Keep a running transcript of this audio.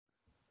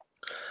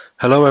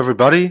Hello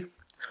everybody,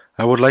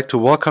 I would like to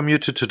welcome you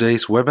to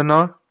today's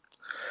webinar.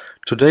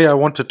 Today I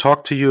want to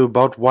talk to you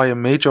about why a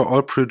major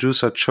oil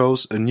producer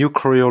chose a new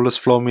Coriolis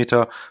flow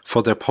meter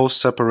for their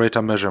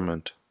post-separator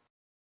measurement.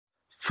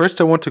 First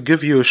I want to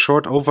give you a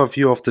short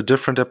overview of the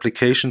different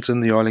applications in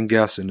the oil and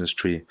gas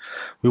industry.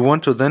 We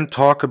want to then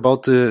talk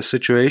about the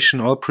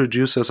situation oil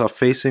producers are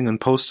facing in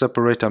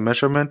post-separator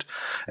measurement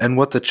and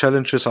what the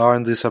challenges are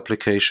in this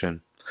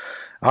application.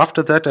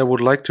 After that I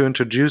would like to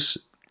introduce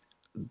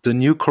the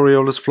new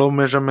Coriolis flow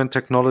measurement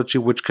technology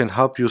which can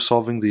help you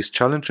solving these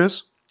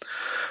challenges.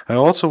 I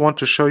also want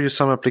to show you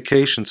some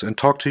applications and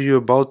talk to you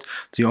about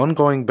the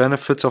ongoing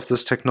benefits of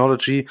this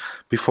technology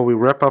before we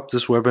wrap up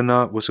this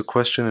webinar with a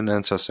question and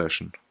answer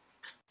session.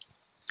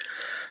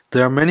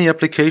 There are many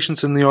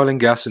applications in the oil and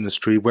gas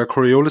industry where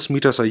Coriolis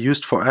meters are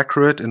used for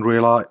accurate and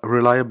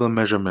reliable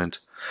measurement.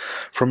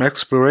 From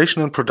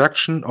exploration and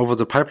production over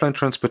the pipeline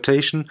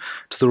transportation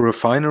to the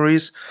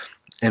refineries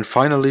and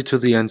finally to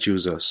the end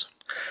users.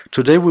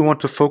 Today we want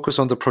to focus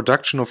on the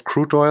production of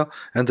crude oil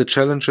and the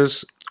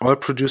challenges oil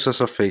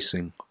producers are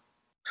facing.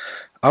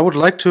 I would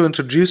like to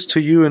introduce to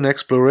you an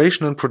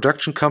exploration and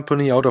production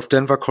company out of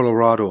Denver,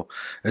 Colorado,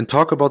 and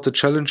talk about the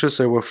challenges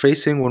they were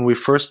facing when we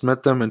first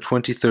met them in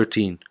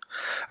 2013.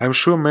 I'm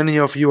sure many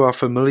of you are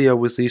familiar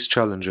with these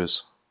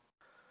challenges.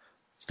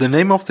 The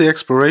name of the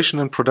exploration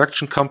and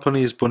production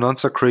company is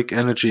Bonanza Creek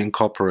Energy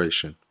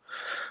Incorporation.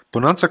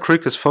 Bonanza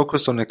Creek is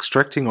focused on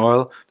extracting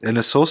oil and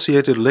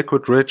associated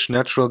liquid-rich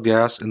natural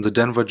gas in the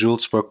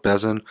Denver-Julesburg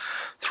Basin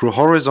through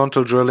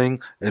horizontal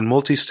drilling and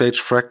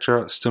multi-stage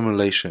fracture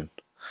stimulation.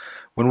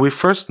 When we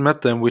first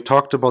met them, we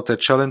talked about their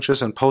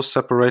challenges in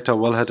post-separator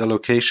wellhead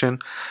allocation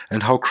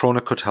and how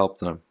Krone could help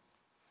them.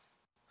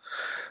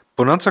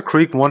 Bonanza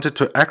Creek wanted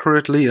to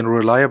accurately and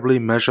reliably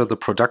measure the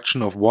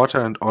production of water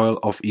and oil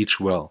of each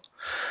well.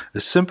 A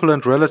simple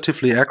and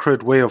relatively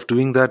accurate way of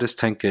doing that is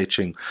tank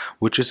gauging,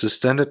 which is a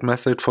standard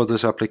method for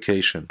this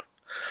application.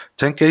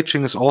 Tank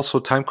gauging is also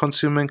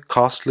time-consuming,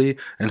 costly,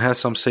 and has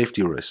some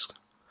safety risks.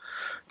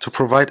 To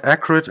provide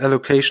accurate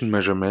allocation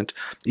measurement,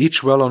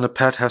 each well on a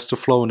pad has to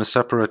flow in a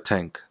separate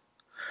tank.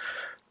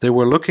 They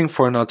were looking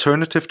for an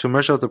alternative to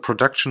measure the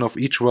production of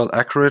each well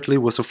accurately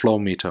with a flow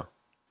meter.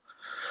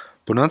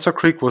 Bonanza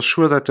Creek was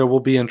sure that there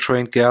will be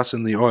entrained gas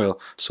in the oil,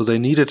 so they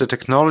needed a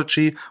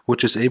technology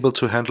which is able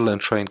to handle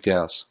entrained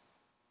gas.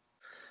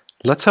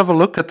 Let's have a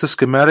look at the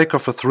schematic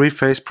of a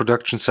three-phase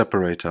production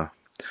separator.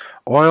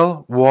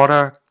 Oil,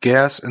 water,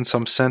 gas and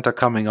some sand are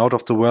coming out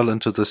of the well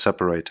into the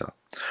separator.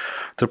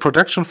 The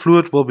production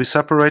fluid will be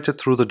separated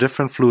through the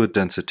different fluid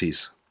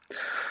densities.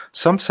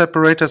 Some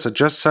separators are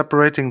just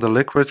separating the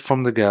liquid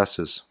from the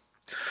gases.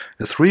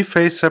 A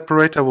three-phase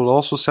separator will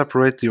also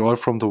separate the oil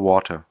from the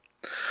water.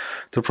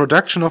 The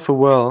production of a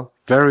well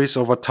varies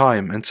over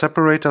time and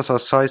separators are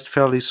sized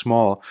fairly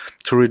small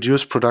to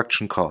reduce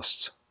production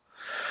costs.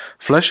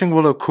 Flashing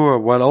will occur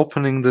while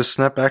opening the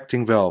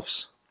snap-acting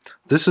valves.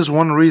 This is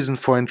one reason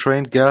for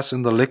entrained gas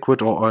in the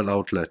liquid or oil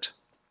outlet.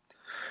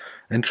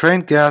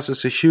 Entrained gas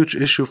is a huge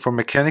issue for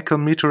mechanical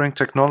metering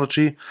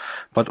technology,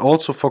 but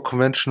also for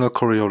conventional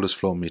Coriolis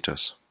flow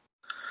meters.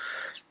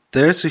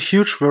 There is a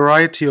huge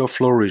variety of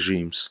flow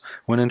regimes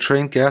when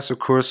entrained gas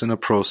occurs in a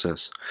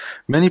process.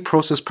 Many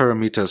process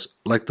parameters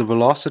like the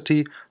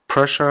velocity,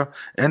 pressure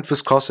and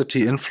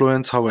viscosity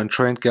influence how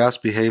entrained gas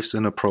behaves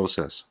in a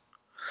process.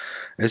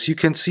 As you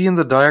can see in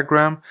the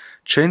diagram,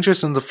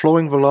 changes in the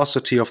flowing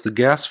velocity of the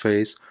gas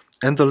phase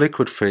and the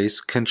liquid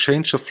phase can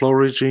change the flow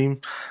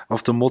regime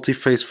of the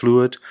multi-phase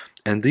fluid,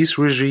 and these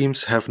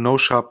regimes have no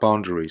sharp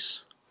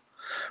boundaries.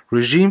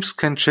 Regimes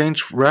can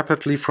change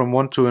rapidly from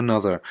one to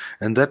another,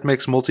 and that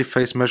makes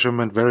multi-phase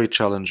measurement very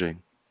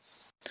challenging.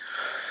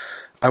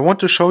 I want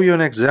to show you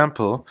an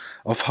example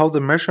of how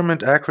the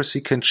measurement accuracy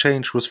can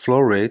change with flow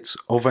rates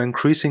over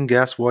increasing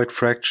gas void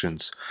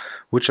fractions,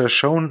 which are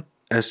shown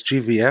as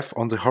GVF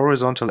on the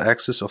horizontal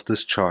axis of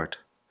this chart.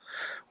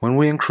 When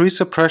we increase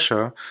the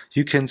pressure,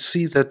 you can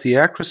see that the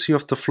accuracy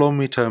of the flow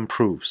meter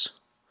improves.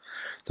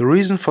 The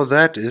reason for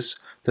that is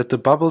that the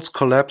bubbles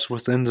collapse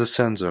within the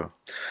sensor,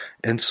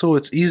 and so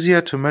it's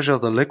easier to measure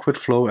the liquid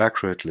flow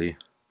accurately.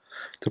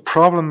 The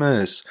problem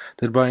is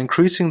that by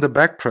increasing the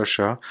back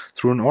pressure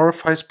through an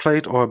orifice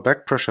plate or a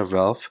back pressure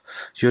valve,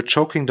 you're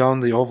choking down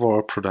the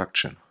overall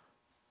production.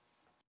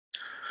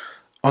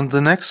 On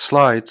the next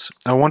slides,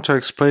 I want to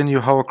explain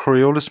you how a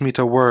Coriolis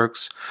meter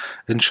works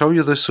and show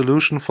you the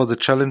solution for the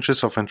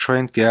challenges of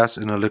entrained gas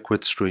in a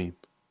liquid stream.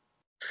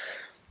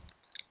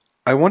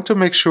 I want to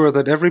make sure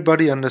that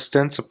everybody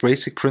understands the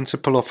basic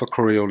principle of a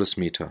Coriolis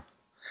meter.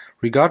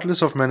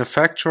 Regardless of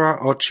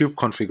manufacturer or tube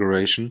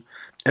configuration,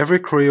 every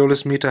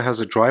Coriolis meter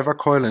has a driver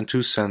coil and two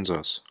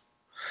sensors.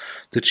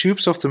 The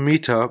tubes of the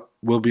meter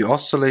will be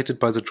oscillated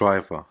by the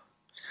driver.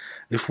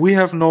 If we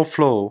have no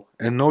flow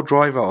and no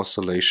driver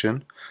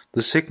oscillation,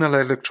 the signal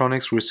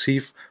electronics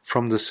received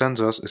from the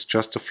sensors is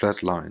just a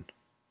flat line.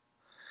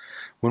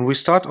 When we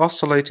start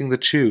oscillating the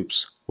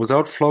tubes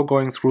without flow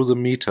going through the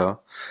meter,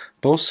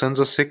 both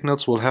sensor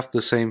signals will have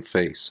the same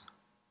phase.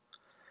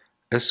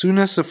 As soon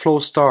as the flow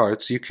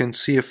starts, you can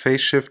see a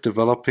phase shift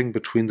developing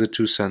between the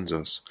two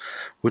sensors,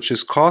 which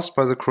is caused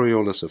by the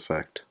Coriolis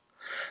effect.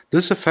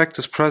 This effect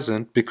is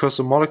present because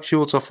the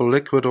molecules of a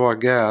liquid or a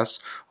gas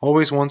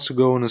always want to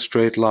go in a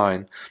straight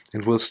line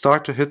and will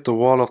start to hit the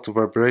wall of the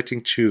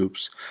vibrating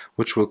tubes,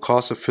 which will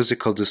cause a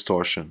physical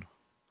distortion.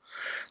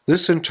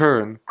 This in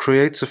turn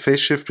creates a phase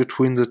shift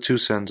between the two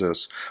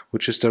sensors,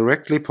 which is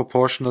directly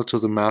proportional to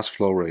the mass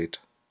flow rate.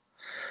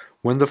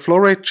 When the flow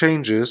rate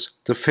changes,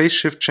 the phase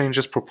shift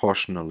changes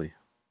proportionally.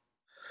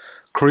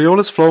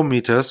 Coriolis flow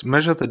meters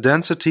measure the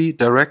density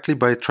directly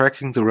by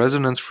tracking the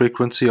resonance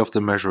frequency of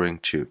the measuring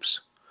tubes.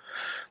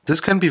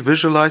 This can be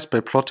visualized by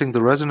plotting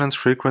the resonance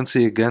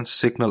frequency against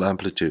signal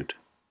amplitude.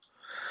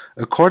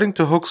 According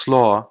to Hooke's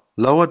law,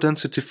 lower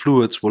density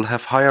fluids will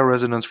have higher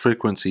resonance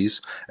frequencies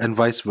and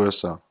vice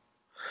versa.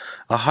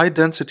 A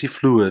high-density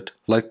fluid,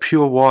 like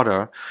pure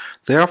water,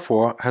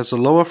 therefore has a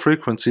lower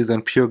frequency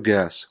than pure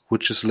gas,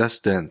 which is less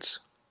dense.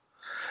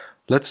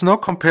 Let's now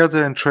compare the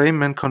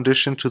entrainment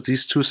condition to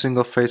these two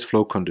single-phase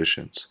flow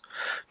conditions.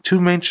 Two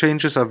main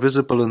changes are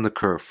visible in the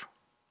curve.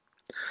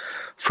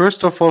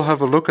 First of all,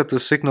 have a look at the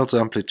signal's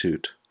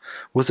amplitude.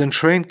 With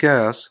entrained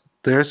gas,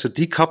 there is a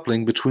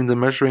decoupling between the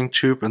measuring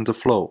tube and the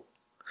flow.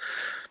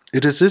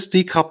 It is this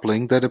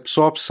decoupling that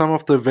absorbs some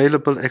of the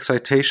available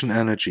excitation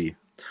energy.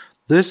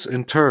 This,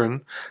 in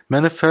turn,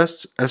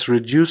 manifests as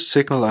reduced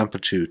signal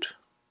amplitude.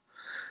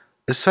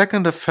 A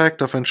second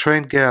effect of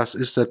entrained gas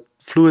is that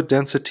fluid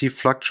density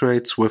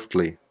fluctuates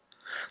swiftly.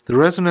 The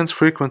resonance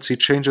frequency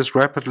changes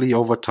rapidly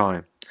over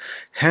time.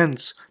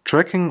 Hence,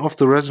 tracking of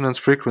the resonance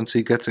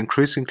frequency gets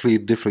increasingly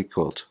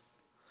difficult.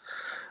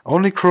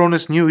 Only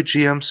Krone's new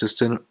EGM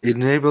system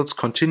enables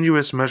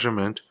continuous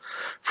measurement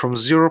from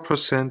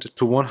 0%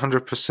 to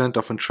 100%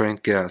 of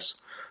entrained gas,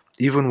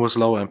 even with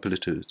low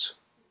amplitudes.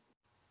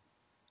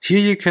 Here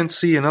you can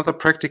see another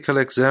practical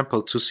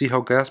example to see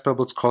how gas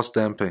bubbles cause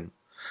damping.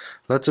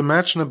 Let's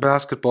imagine a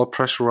basketball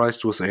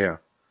pressurized with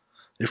air.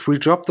 If we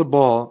drop the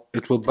ball,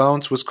 it will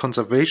bounce with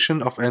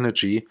conservation of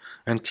energy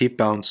and keep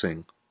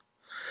bouncing.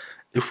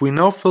 If we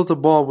now fill the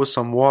ball with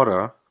some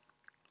water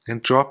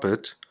and drop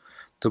it,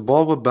 the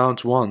ball will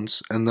bounce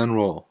once and then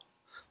roll.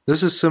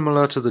 This is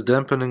similar to the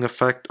dampening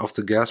effect of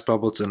the gas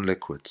bubbles in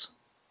liquids.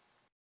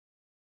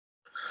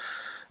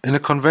 In a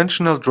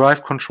conventional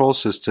drive control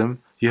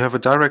system, you have a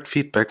direct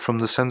feedback from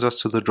the sensors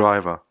to the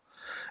driver.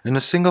 In a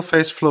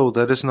single-phase flow,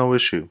 that is no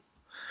issue.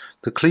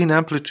 The clean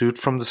amplitude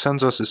from the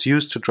sensors is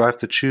used to drive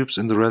the tubes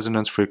in the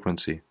resonance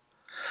frequency.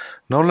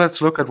 Now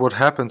let's look at what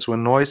happens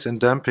when noise and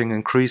damping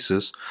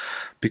increases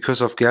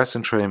because of gas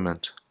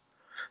entrainment.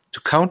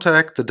 To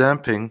counteract the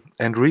damping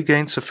and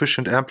regain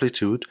sufficient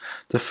amplitude,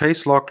 the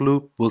phase-lock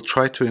loop will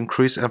try to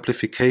increase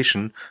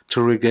amplification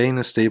to regain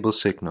a stable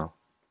signal.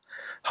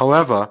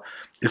 However,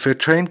 if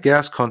entrained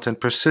gas content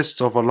persists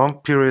over long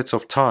periods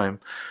of time,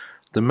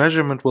 the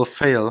measurement will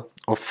fail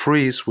or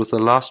freeze with the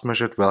last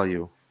measured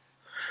value.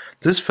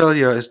 This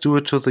failure is due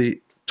to the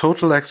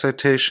total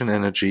excitation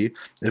energy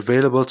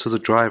available to the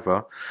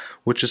driver,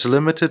 which is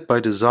limited by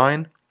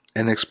design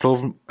and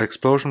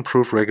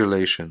explosion-proof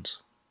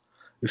regulations.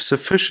 If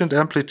sufficient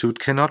amplitude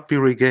cannot be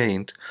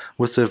regained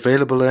with the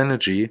available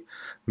energy,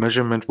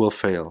 measurement will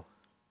fail.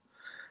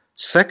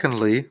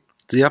 Secondly,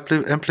 the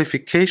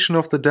amplification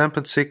of the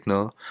dampened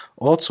signal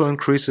also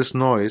increases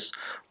noise,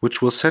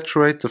 which will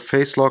saturate the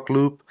phase-lock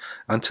loop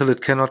until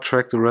it cannot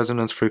track the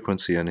resonance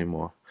frequency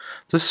anymore.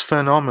 This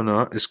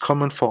phenomena is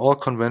common for all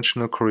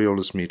conventional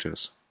Coriolis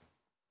meters.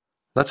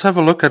 Let's have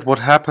a look at what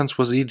happens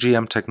with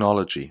EGM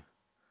technology.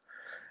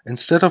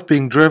 Instead of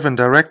being driven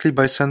directly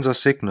by sensor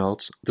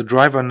signals, the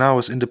driver now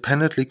is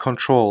independently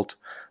controlled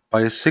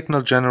by a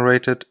signal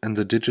generated in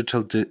the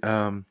digital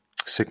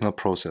signal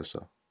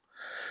processor.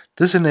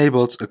 This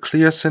enables a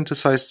clear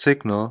synthesized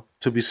signal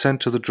to be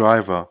sent to the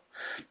driver,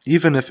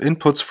 even if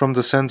inputs from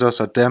the sensors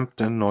are damped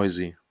and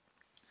noisy.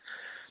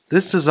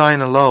 This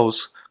design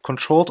allows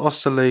controlled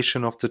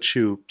oscillation of the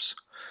tubes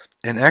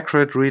and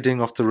accurate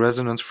reading of the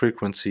resonance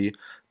frequency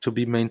to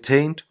be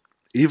maintained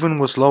even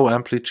with low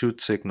amplitude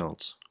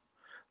signals.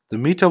 The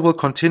meter will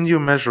continue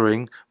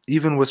measuring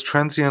even with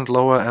transient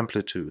lower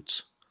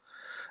amplitudes.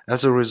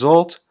 As a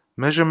result,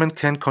 measurement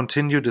can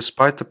continue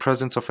despite the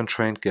presence of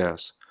entrained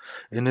gas.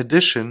 In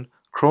addition,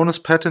 Krone's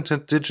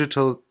patented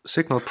digital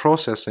signal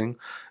processing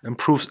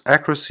improves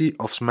accuracy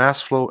of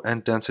mass flow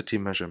and density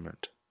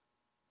measurement.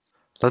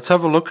 Let's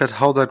have a look at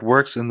how that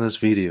works in this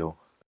video.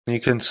 You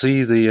can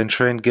see the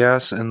entrained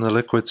gas in the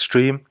liquid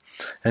stream,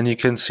 and you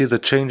can see the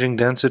changing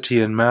density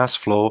and mass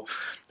flow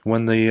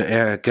when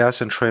the gas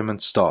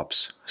entrainment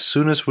stops. As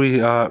soon as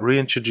we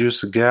reintroduce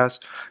the gas,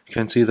 you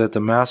can see that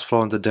the mass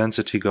flow and the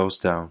density goes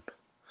down.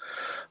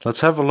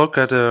 Let's have a look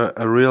at a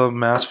real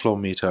mass flow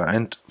meter,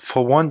 and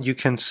for one you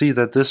can see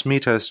that this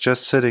meter is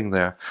just sitting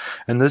there,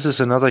 and this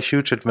is another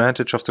huge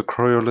advantage of the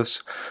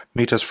Coriolis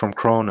meters from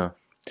Krone.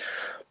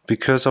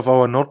 Because of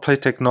our node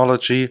plate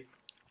technology,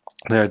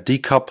 they are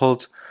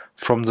decoupled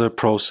from the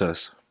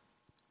process.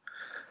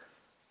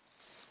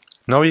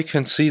 Now you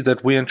can see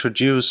that we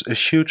introduce a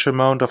huge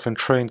amount of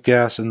entrained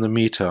gas in the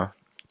meter,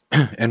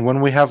 And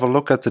when we have a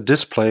look at the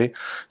display,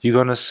 you're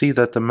going to see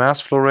that the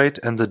mass flow rate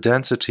and the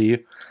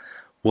density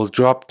will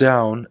drop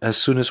down as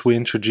soon as we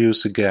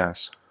introduce the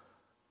gas.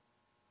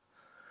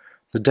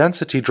 The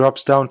density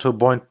drops down to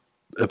about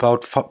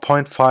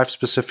 0.5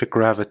 specific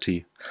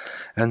gravity,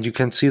 and you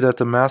can see that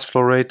the mass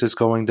flow rate is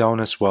going down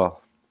as well.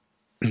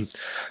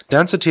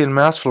 Density and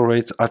mass flow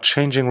rates are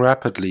changing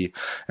rapidly,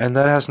 and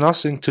that has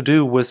nothing to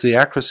do with the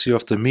accuracy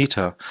of the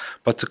meter,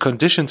 but the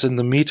conditions in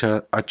the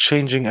meter are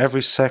changing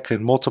every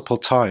second multiple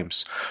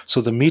times, so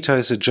the meter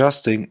is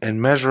adjusting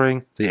and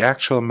measuring the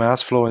actual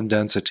mass flow and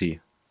density.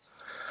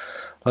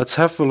 Let's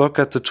have a look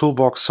at the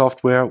toolbox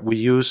software we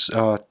use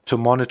to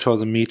monitor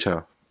the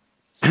meter.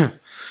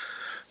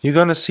 You're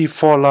going to see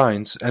 4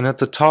 lines, and at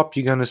the top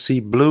you're going to see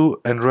blue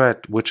and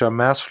red, which are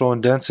mass flow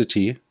and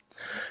density.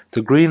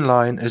 The green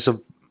line is a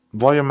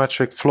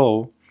volumetric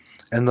flow,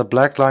 and the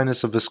black line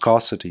is a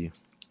viscosity.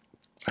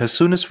 As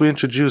soon as we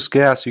introduce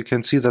gas, you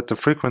can see that the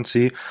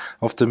frequency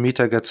of the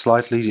meter gets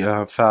slightly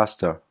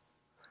faster.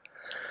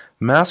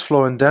 Mass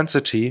flow and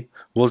density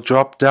will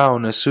drop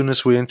down as soon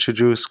as we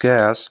introduce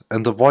gas,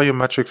 and the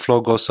volumetric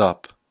flow goes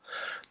up.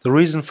 The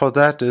reason for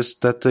that is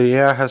that the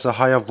air has a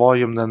higher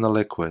volume than the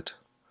liquid.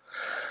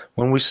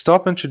 When we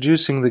stop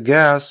introducing the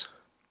gas,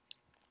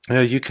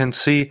 you can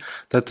see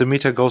that the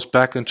meter goes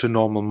back into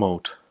normal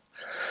mode.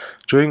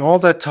 During all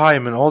that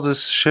time and all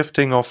this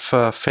shifting of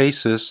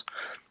phases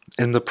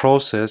in the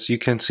process, you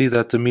can see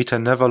that the meter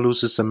never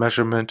loses the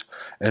measurement,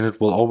 and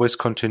it will always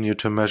continue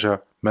to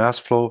measure mass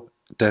flow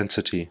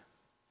density.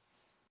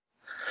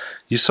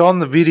 You saw in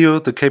the video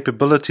the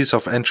capabilities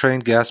of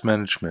entrained gas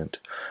management.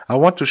 I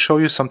want to show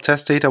you some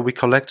test data we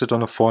collected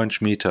on a 4-inch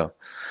meter.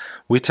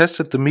 We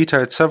tested the meter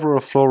at several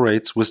flow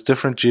rates with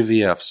different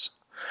GVFs.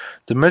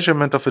 The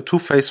measurement of a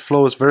two-phase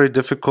flow is very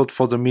difficult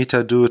for the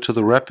meter due to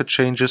the rapid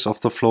changes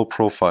of the flow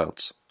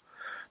profiles.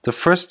 The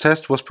first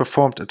test was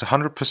performed at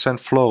 100%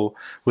 flow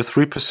with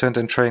 3%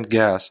 entrained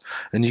gas,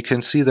 and you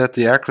can see that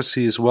the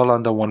accuracy is well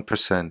under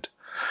 1%.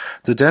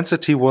 The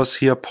density was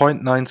here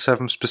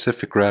 0.97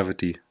 specific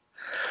gravity.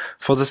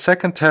 For the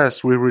second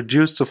test, we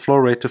reduced the flow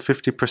rate to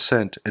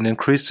 50% and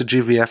increased the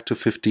GVF to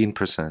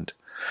 15%.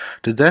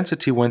 The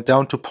density went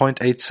down to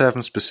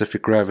 0.87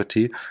 specific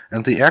gravity,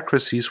 and the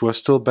accuracies were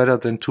still better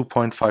than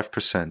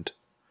 2.5%.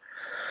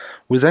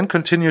 We then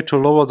continued to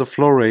lower the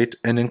flow rate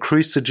and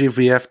increased the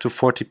GVF to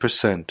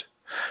 40%.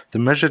 The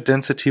measured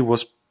density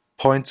was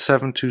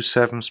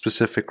 0.727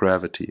 specific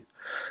gravity.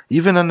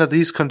 Even under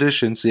these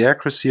conditions, the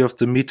accuracy of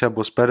the meter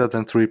was better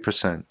than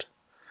 3%.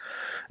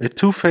 A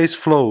two-phase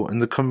flow in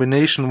the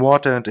combination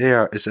water and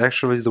air is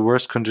actually the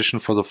worst condition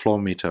for the flow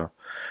meter.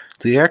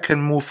 The air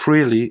can move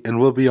freely and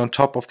will be on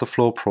top of the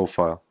flow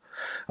profile.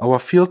 Our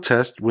field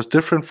test with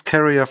different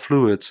carrier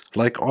fluids,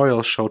 like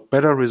oil, showed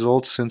better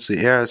results since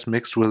the air is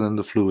mixed within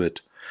the fluid.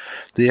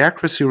 The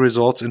accuracy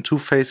results in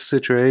two-phase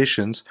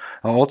situations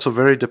are also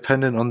very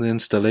dependent on the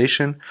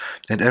installation,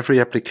 and every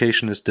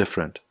application is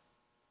different.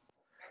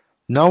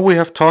 Now we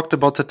have talked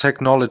about the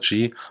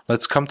technology,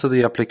 let's come to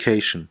the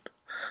application.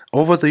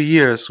 Over the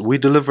years, we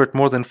delivered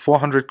more than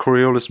 400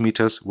 Coriolis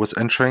meters with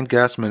entrained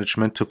gas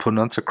management to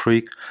Ponanza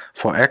Creek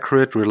for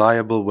accurate,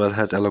 reliable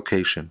wellhead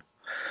allocation.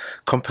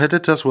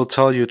 Competitors will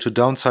tell you to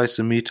downsize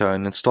the meter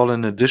and install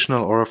an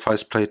additional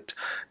orifice plate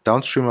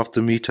downstream of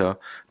the meter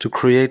to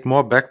create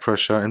more back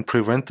pressure and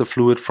prevent the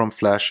fluid from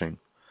flashing.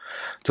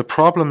 The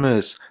problem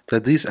is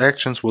that these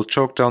actions will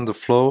choke down the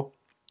flow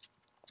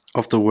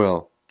of the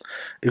well.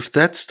 If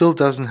that still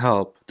doesn't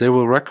help, they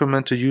will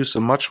recommend to use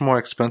a much more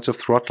expensive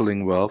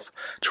throttling valve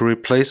to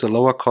replace a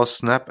lower-cost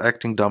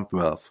snap-acting dump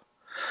valve.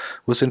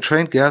 With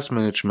entrained gas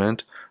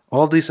management,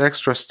 all these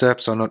extra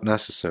steps are not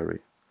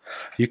necessary.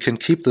 You can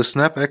keep the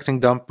snap-acting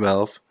dump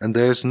valve, and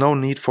there is no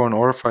need for an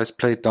orifice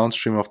plate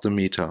downstream of the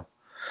meter.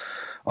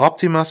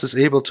 OPTIMASS is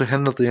able to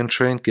handle the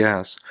entrained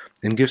gas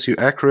and gives you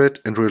accurate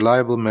and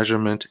reliable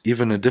measurement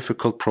even in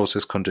difficult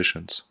process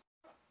conditions.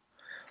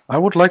 I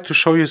would like to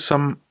show you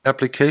some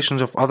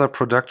applications of other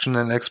production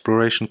and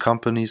exploration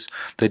companies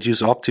that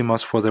use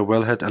OPTIMASS for their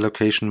wellhead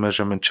allocation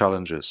measurement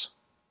challenges.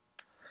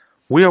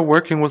 We are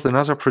working with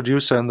another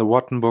producer in the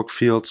Wattenberg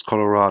Fields,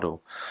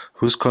 Colorado,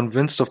 who is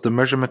convinced of the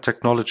measurement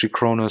technology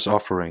Krone is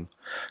offering.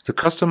 The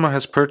customer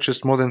has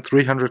purchased more than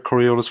 300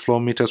 Coriolis flow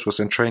meters with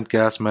entrained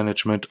gas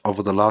management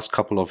over the last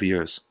couple of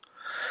years.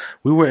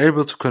 We were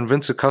able to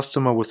convince the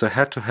customer with a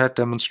head-to-head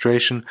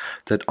demonstration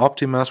that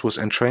OPTIMASS with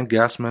entrained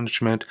gas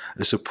management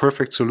is a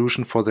perfect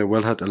solution for their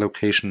wellhead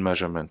allocation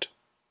measurement.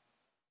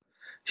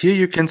 Here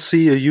you can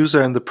see a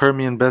user in the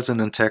Permian Basin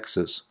in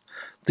Texas.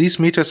 These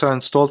meters are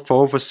installed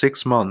for over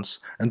 6 months,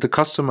 and the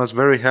customer is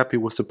very happy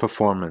with the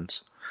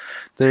performance.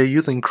 They are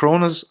using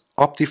Krone's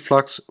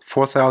OptiFlux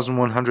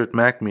 4100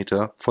 mag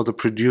meter for the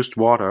produced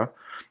water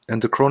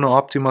and the Krone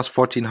OPTIMASS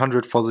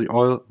 1400 for the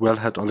oil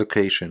wellhead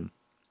allocation.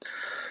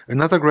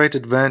 Another great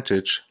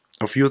advantage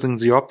of using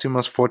the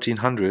OPTIMASS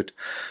 1400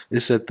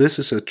 is that this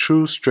is a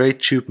true straight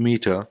tube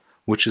meter,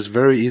 which is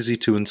very easy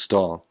to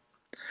install.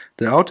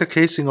 The outer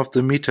casing of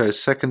the meter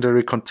is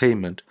secondary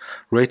containment,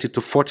 rated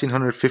to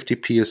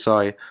 1450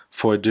 psi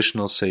for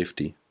additional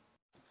safety.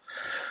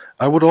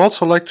 I would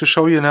also like to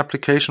show you an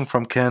application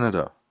from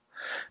Canada.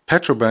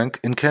 Petrobank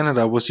in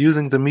Canada was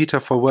using the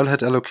meter for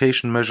wellhead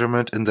allocation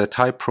measurement in their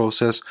type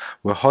process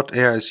where hot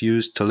air is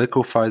used to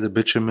liquefy the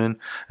bitumen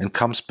and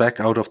comes back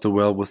out of the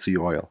well with the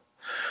oil.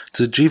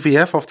 The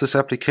GVF of this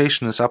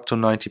application is up to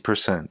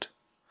 90%.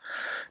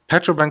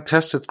 Petrobank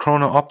tested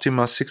Krone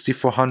OPTIMASS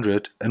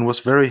 6400 and was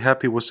very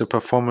happy with the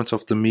performance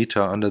of the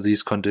meter under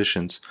these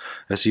conditions,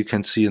 as you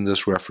can see in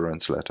this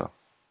reference letter.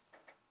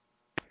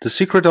 The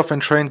secret of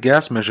entrained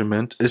gas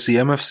measurement is the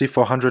MFC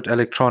 400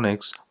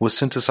 electronics with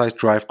synthesized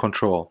drive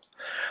control.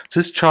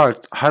 This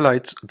chart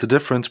highlights the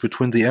difference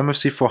between the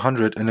MFC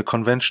 400 and a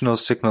conventional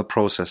signal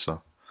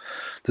processor.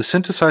 The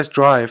synthesized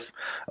drive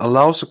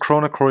allows the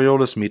Krone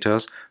Coriolis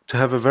meters to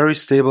have a very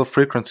stable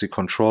frequency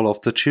control of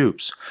the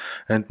tubes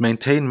and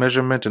maintain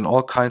measurement in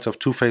all kinds of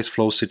two-phase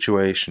flow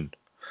situations.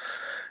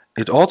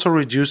 It also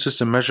reduces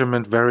the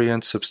measurement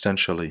variance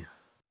substantially.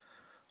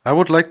 I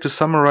would like to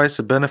summarize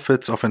the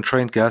benefits of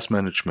entrained gas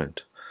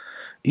management.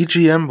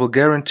 EGM will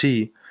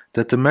guarantee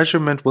that the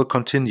measurement will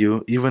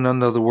continue even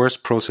under the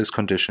worst process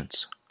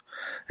conditions.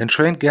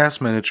 Entrained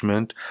gas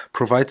management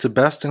provides the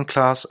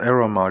best-in-class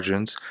error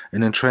margins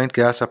in entrained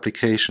gas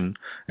application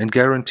and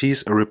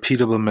guarantees a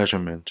repeatable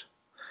measurement.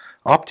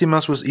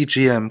 OPTIMASS with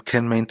EGM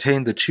can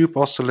maintain the tube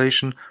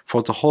oscillation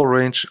for the whole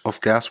range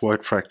of gas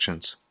void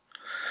fractions.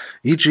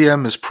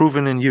 EGM is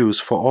proven in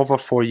use for over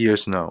 4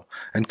 years now,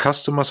 and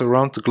customers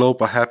around the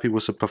globe are happy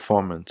with the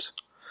performance.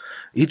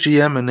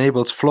 EGM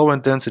enables flow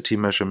and density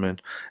measurement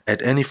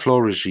at any flow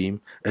regime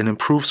and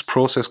improves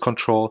process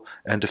control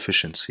and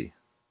efficiency.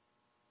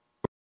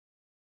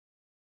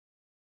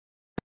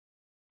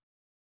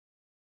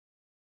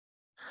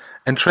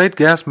 Entrained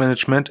gas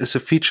management is a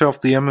feature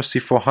of the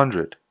MFC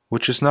 400,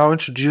 which is now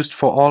introduced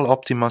for all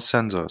OPTIMASS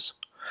sensors.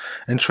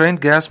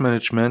 Entrained gas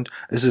management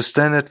is a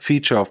standard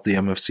feature of the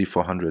MFC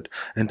 400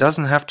 and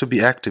doesn't have to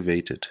be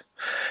activated,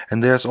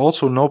 and there is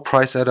also no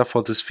price adder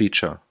for this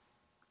feature.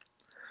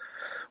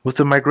 With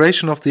the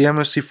migration of the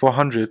MFC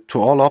 400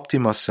 to all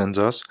OPTIMASS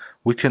sensors,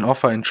 we can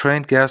offer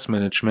entrained gas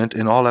management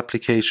in all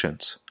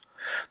applications.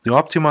 The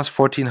OPTIMASS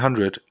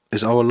 1400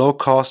 is our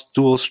low-cost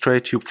dual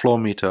straight tube flow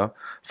meter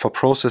for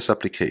process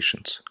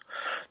applications.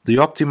 The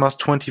OPTIMASS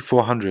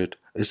 2400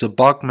 is a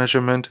bulk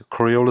measurement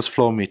Coriolis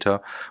flow meter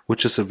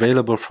which is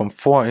available from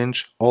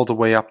 4-inch all the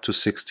way up to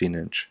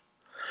 16-inch.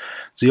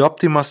 The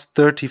OPTIMASS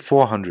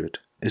 3400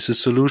 is a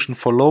solution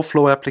for low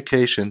flow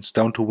applications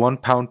down to 1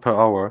 pound per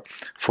hour,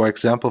 for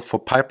example for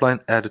pipeline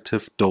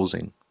additive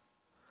dosing.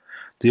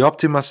 The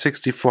OPTIMASS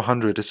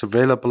 6400 is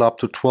available up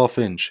to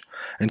 12-inch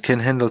and can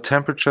handle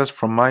temperatures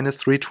from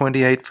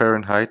 -328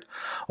 Fahrenheit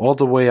all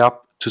the way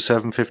up to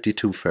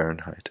 752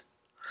 Fahrenheit.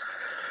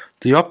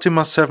 The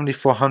OPTIMASS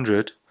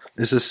 7400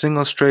 is a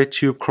single straight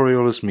tube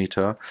Coriolis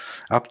meter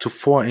up to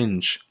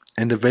 4-inch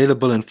and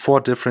available in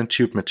 4 different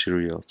tube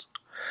materials.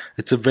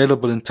 It's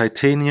available in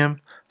titanium,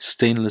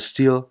 stainless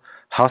steel,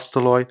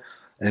 Hastelloy,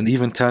 and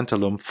even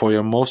tantalum for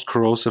your most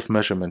corrosive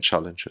measurement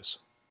challenges.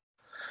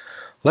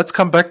 Let's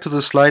come back to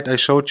the slide I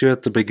showed you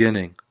at the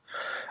beginning.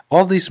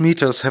 All these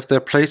meters have their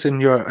place in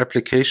your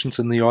applications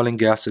in the oil and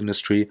gas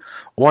industry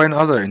or in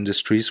other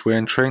industries where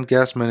entrained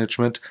gas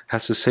management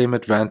has the same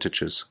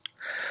advantages.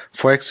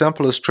 For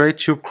example, a straight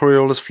tube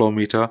Coriolis flow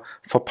meter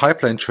for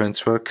pipeline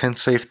transfer can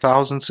save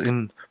thousands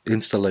in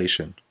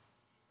installation.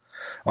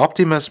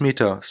 OPTIMASS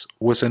meters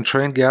with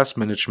entrained gas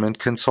management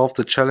can solve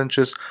the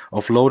challenges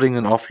of loading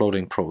and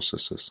offloading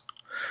processes.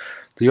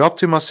 The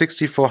OPTIMASS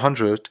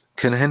 6400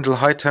 can handle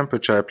high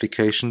temperature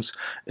applications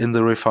in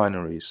the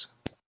refineries.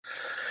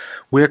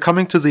 We are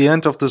coming to the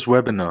end of this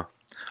webinar.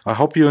 I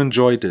hope you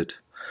enjoyed it.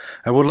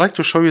 I would like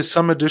to show you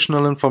some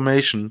additional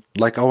information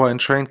like our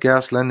entrained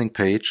gas landing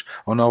page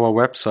on our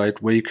website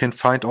where you can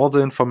find all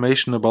the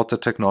information about the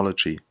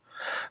technology.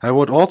 I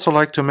would also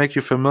like to make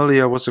you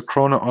familiar with the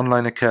Krone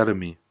Online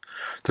Academy.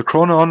 The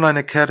Krone Online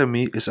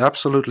Academy is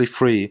absolutely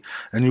free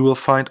and you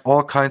will find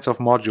all kinds of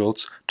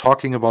modules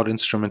talking about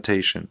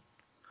instrumentation.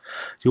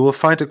 You will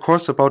find a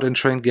course about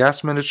entrained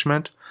gas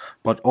management,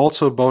 but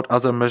also about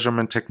other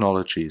measurement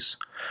technologies.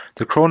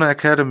 The Krone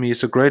Academy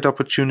is a great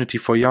opportunity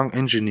for young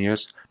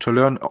engineers to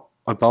learn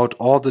about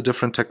all the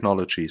different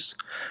technologies.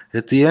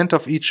 At the end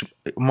of each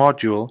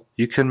module,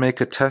 you can make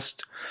a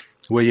test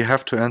where you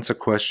have to answer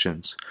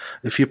questions.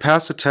 If you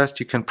pass the test,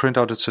 you can print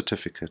out a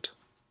certificate.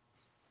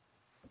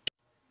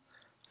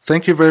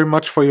 Thank you very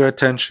much for your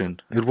attention.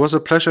 It was a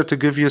pleasure to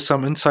give you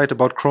some insight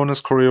about Krone's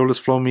Coriolis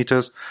flow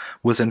meters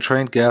with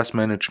entrained gas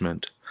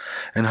management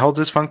and how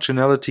this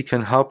functionality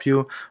can help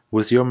you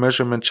with your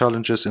measurement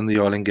challenges in the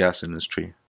oil and gas industry.